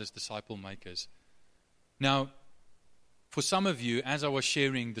respond as disciple makers. Now, for some of you, as I was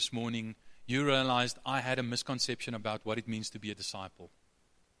sharing this morning, you realized I had a misconception about what it means to be a disciple.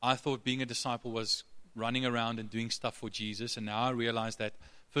 I thought being a disciple was running around and doing stuff for Jesus, and now I realize that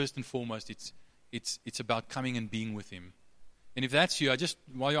first and foremost, it's about coming and being with Him. And if that's you,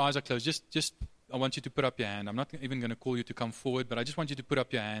 while your eyes are closed, I want you to put up your hand. I'm not even going to call you to come forward, but I just want you to put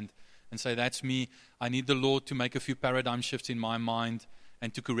up your hand and say, that's me. I need the Lord to make a few paradigm shifts in my mind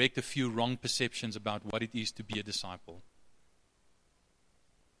and to correct a few wrong perceptions about what it is to be a disciple.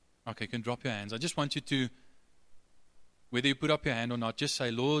 Okay, you can drop your hands. I just want you to, whether you put up your hand or not, just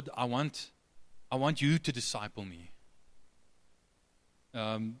say, Lord, I want you to disciple me.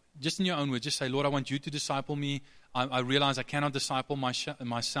 Just in your own words, just say, Lord, I want you to disciple me. I realize I cannot disciple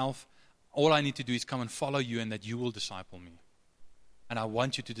myself. All I need to do is come and follow you and that you will disciple me. And I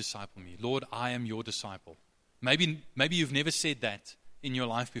want you to disciple me. Lord, I am your disciple. Maybe you've never said that in your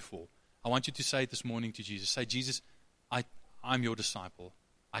life before. I want you to say it this morning to Jesus. Say, Jesus, I'm your disciple.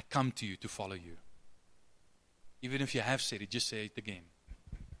 I come to you to follow you. Even if you have said it, just say it again.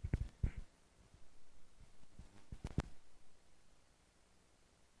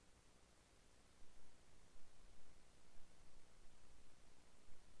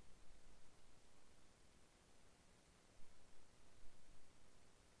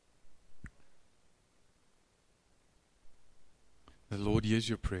 The Lord hears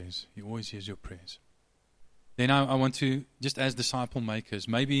your prayers. He always hears your prayers. Then I want to, just as disciple makers,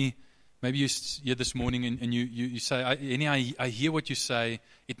 maybe you're here this morning and you say, I hear what you say.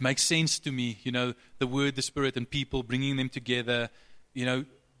 It makes sense to me, the Word, the Spirit, and people, bringing them together,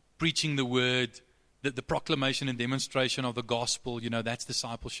 preaching the Word, the proclamation and demonstration of the gospel, that's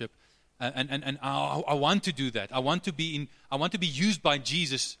discipleship. And I want to do that. I want to be used by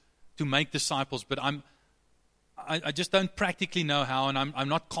Jesus to make disciples, but I just don't practically know how, and I'm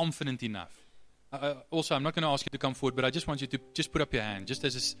not confident enough. Also, I'm not going to ask you to come forward, but I just want you to just put up your hand, just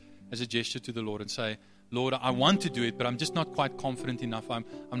as a gesture to the Lord, and say, Lord, I want to do it, but I'm just not quite confident enough. I'm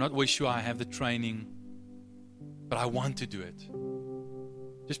not always sure I have the training, but I want to do it.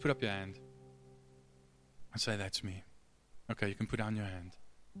 Just put up your hand and say, that's me. Okay, you can put down your hand.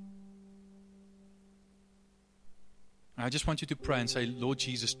 And I just want you to pray and say, Lord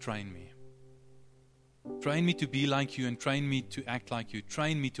Jesus, train me. Train me to be like you and train me to act like you.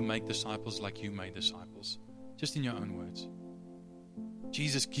 Train me to make disciples like you made disciples. Just in your own words.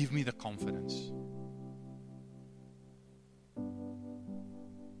 Jesus, give me the confidence.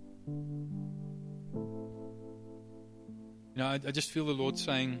 I just feel the Lord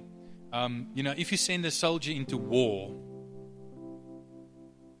saying, if you send a soldier into war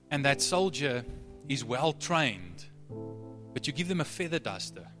and that soldier is well trained, but you give them a feather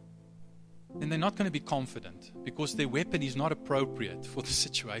duster, then they're not going to be confident because their weapon is not appropriate for the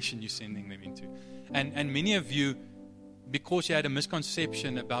situation you're sending them into. And many of you, because you had a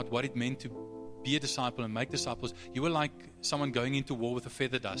misconception about what it meant to be a disciple and make disciples, you were like someone going into war with a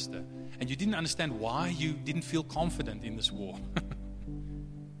feather duster. And you didn't understand why you didn't feel confident in this war.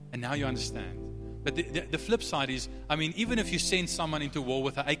 And now you understand. But the flip side is, even if you send someone into war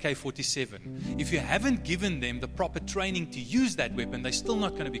with an AK-47, if you haven't given them the proper training to use that weapon, they're still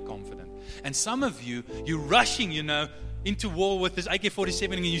not going to be confident. And some of you, you're rushing, into war with this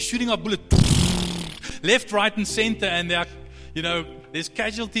AK-47 and you're shooting a bullet left, right, and center, and there are, there's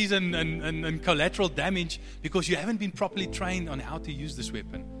casualties and collateral damage because you haven't been properly trained on how to use this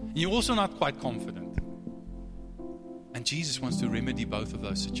weapon. And you're also not quite confident. And Jesus wants to remedy both of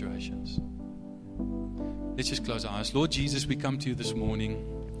those situations. Let's just close our eyes. Lord Jesus, we come to you this morning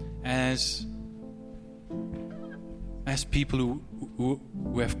as as people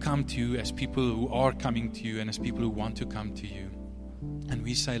who have come to you, as people who are coming to you, and as people who want to come to you. And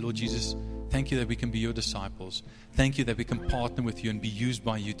we say, Lord Jesus, thank you that we can be your disciples. Thank you that we can partner with you and be used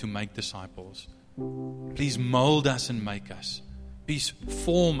by you to make disciples. Please mold us and make us. Please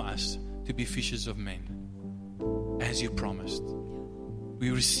form us to be fishers of men, as you promised. We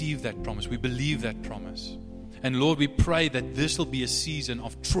receive that promise. We believe that promise. And Lord, we pray that this will be a season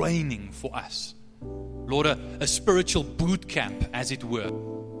of training for us. Lord, a spiritual boot camp, as it were,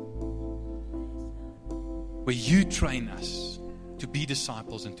 where you train us to be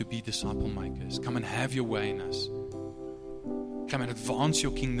disciples and to be disciple makers. Come and have your way in us. Come and advance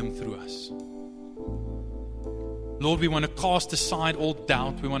your kingdom through us. Lord, we want to cast aside all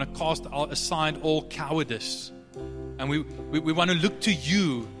doubt. We want to cast aside all cowardice. And we want to look to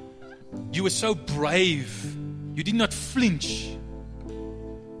you. You were so brave. You did not flinch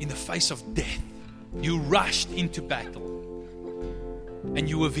in the face of death. You rushed into battle. And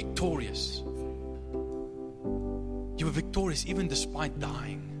you were victorious. You were victorious even despite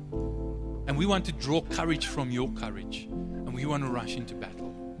dying. And we want to draw courage from your courage. And we want to rush into battle.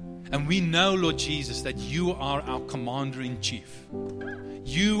 And we know, Lord Jesus, that you are our commander-in-chief.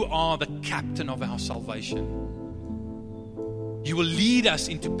 You are the captain of our salvation. You will lead us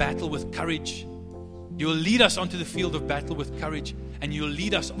into battle with courage. You will lead us onto the field of battle with courage. And you will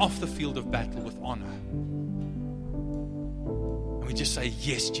lead us off the field of battle with honor. And we just say,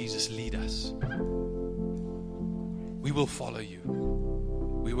 yes, Jesus, lead us. We will follow you.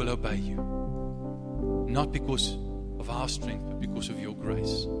 We will obey you. Not because of our strength, but because of your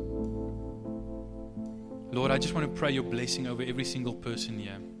grace. Lord, I just want to pray your blessing over every single person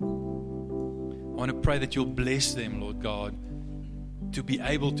here. I want to pray that you'll bless them, Lord God, to be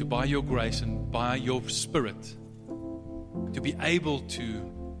able to, by your grace and by your Spirit, to be able to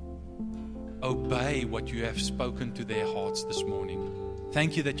obey what you have spoken to their hearts this morning.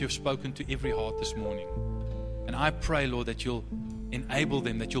 Thank you that you've spoken to every heart this morning. And I pray, Lord, that you'll enable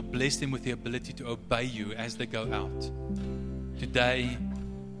them, that you'll bless them with the ability to obey you as they go out today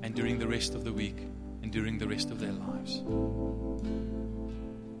and during the rest of the week and during the rest of their lives.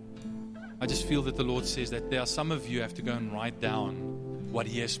 I just feel that the Lord says that there are some of you who have to go and write down what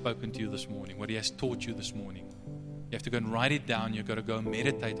He has spoken to you this morning, what He has taught you this morning. You have to go and write it down. You've got to go and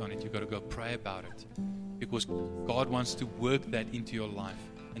meditate on it. You've got to go pray about it. Because God wants to work that into your life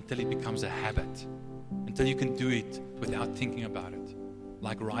until it becomes a habit. Until you can do it without thinking about it.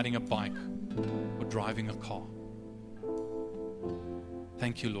 Like riding a bike or driving a car.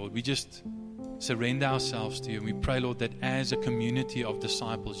 Thank you, Lord. We just surrender ourselves to you. And we pray, Lord, that as a community of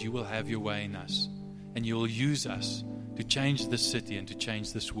disciples, you will have your way in us. And you will use us to change this city and to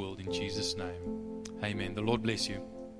change this world in Jesus' name. Amen. The Lord bless you.